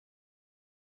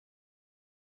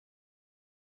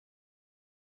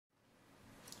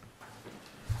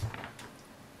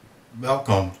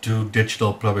Welcome to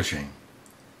digital publishing.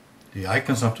 The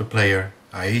icons of the player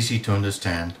are easy to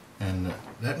understand, and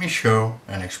let me show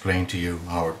and explain to you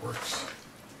how it works.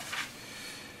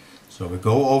 So we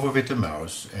go over with the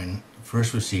mouse, and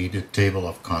first we see the table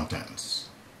of contents.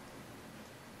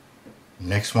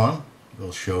 Next one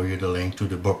will show you the link to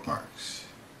the bookmarks.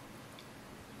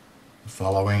 The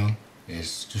following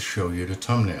is to show you the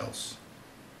thumbnails.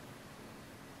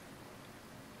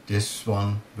 This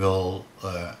one will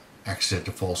exit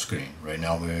the full screen. Right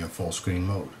now we're in full screen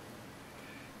mode.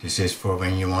 This is for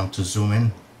when you want to zoom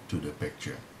in to the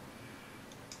picture.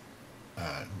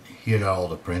 Here are all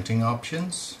the printing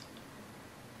options.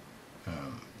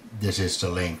 This is the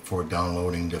link for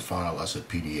downloading the file as a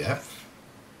PDF.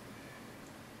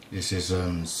 This is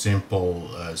a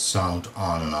simple sound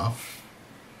on and off.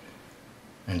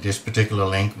 And this particular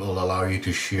link will allow you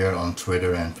to share on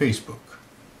Twitter and Facebook.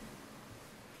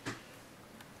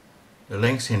 The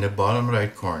links in the bottom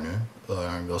right corner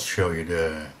will show you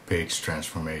the page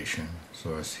transformation.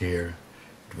 So as here,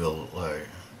 it will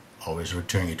always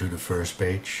return you to the first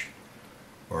page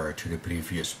or to the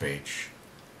previous page.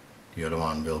 The other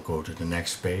one will go to the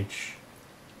next page,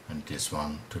 and this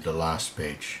one to the last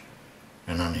page.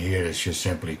 And on here is just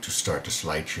simply to start the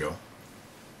slideshow.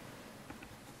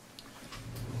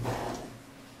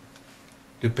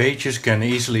 The pages can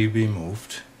easily be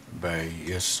moved by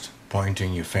just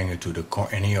pointing your finger to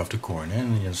any of the corner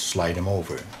and just slide them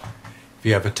over. If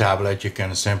you have a tablet, you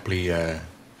can simply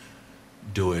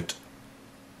do it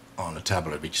on a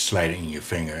tablet with sliding your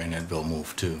finger, and it will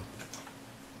move too.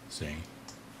 See,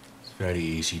 it's very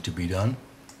easy to be done.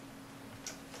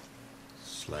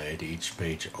 Slide each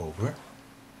page over.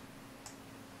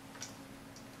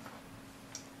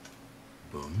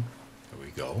 Boom, there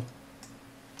we go.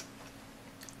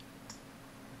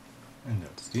 And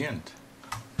that's the end.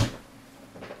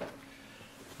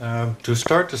 To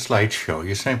start the slideshow,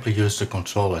 you simply use the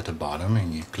control at the bottom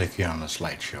and you click here on the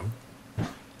slideshow,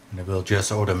 and it will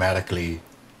just automatically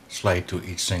slide to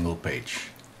each single page.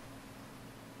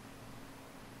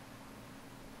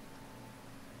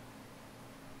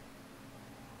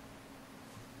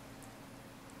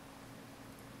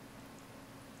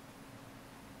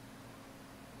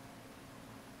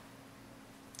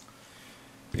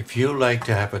 If you like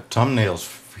to have a thumbnails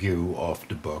view of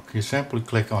the book, you simply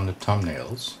click on the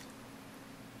thumbnails,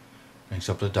 brings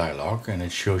up the dialog, and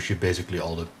it shows you basically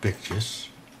all the pictures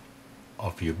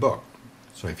of your book.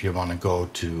 So if you want to go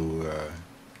to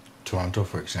Toronto,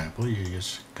 for example, you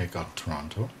just click on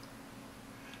Toronto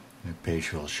and the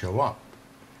page will show up.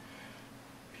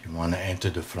 If you want to enter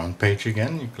the front page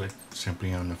again, you click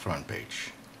simply on the front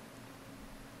page.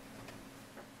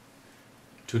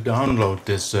 To download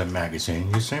this magazine,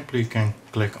 you simply can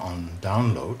click on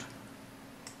download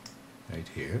right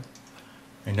here,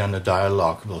 and then the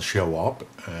dialog will show up,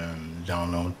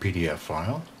 download PDF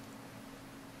file.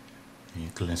 You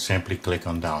can simply click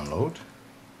on download,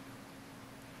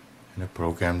 and the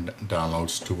program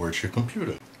downloads towards your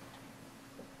computer.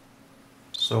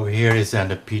 So here is then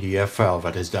the PDF file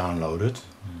that is downloaded,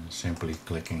 simply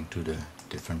clicking to the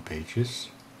different pages.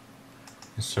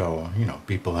 So, you know,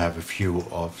 people have a view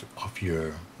of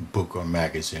your book or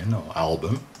magazine or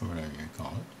album, or whatever you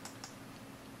call it.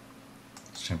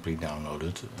 Simply download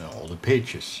it, all the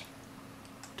pages.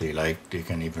 If they like, they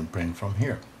can even print from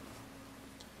here.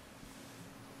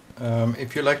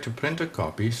 If you like to print a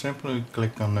copy, simply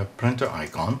click on the printer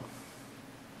icon,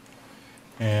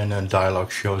 and a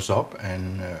dialog shows up,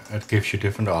 and it gives you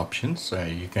different options.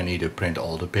 You can either print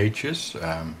all the pages,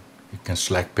 you can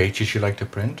select pages you like to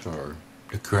print, or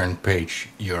the current page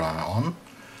you're on,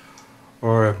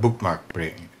 or bookmark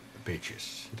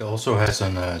pages. It also has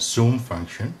a zoom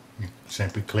function. You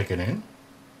simply click it in,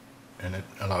 and it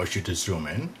allows you to zoom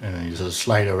in. And then there's a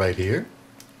slider right here.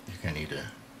 You can either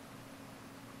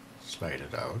slide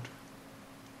it out,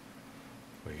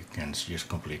 or you can just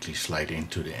completely slide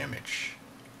into the image.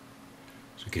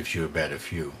 So it gives you a better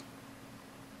view.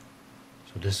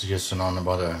 So this is just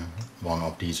another one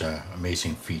of these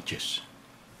amazing features.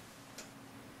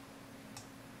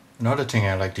 Another thing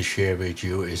I'd like to share with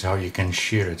you is how you can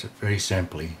share it very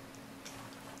simply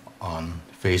on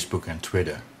Facebook and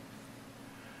Twitter.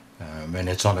 When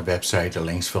it's on the website, the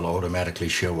links will automatically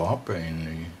show up,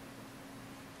 and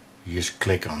you just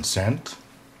click on send,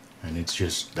 and it's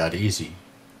just that easy.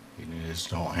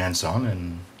 There's no hands-on,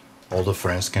 and all the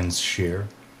friends can share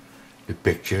the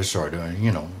pictures or the,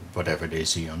 whatever they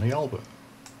see on the album.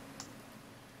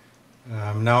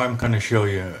 Now I'm going to show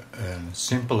you a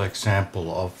simple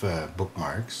example of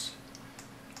bookmarks.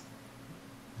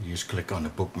 You just click on the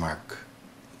bookmark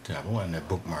tab and the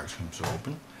bookmarks comes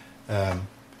open.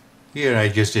 Here I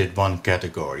just did one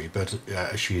category, but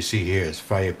as you see here is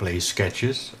fireplace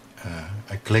sketches.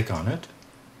 I click on it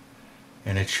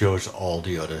and it shows all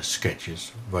the other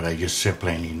sketches, but I just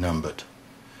simply numbered.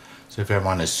 So if I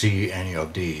want to see any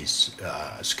of these,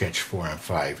 sketch 4 and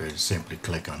 5, I simply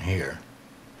click on here.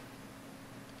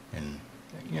 And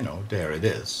you know, there it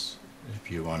is. If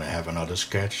you want to have another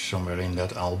sketch somewhere in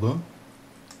that album,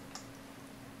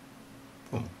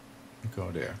 boom, you go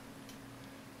there.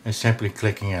 And simply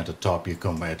clicking at the top, you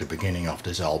come at the beginning of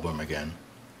this album again,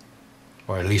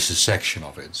 or at least a section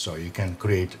of it. So you can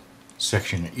create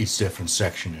each different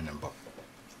section in a book.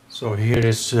 So here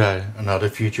is another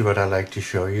feature that I like to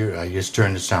show you. I just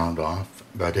turn the sound off,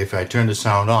 but if I turn the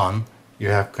sound on, you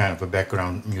have kind of a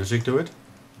background music to it.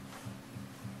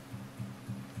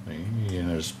 You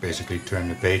know, just basically turn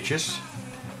the pages.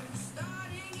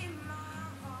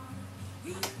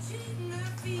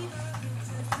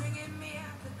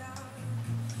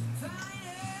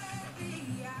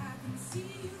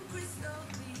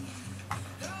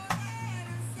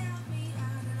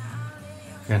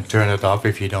 You can turn it off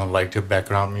if you don't like the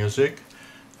background music,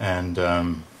 and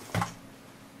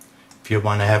if you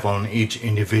want to have on each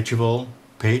individual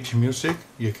page music,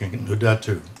 you can do that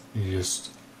too. You just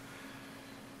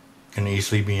can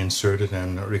easily be inserted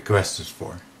and requested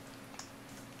for.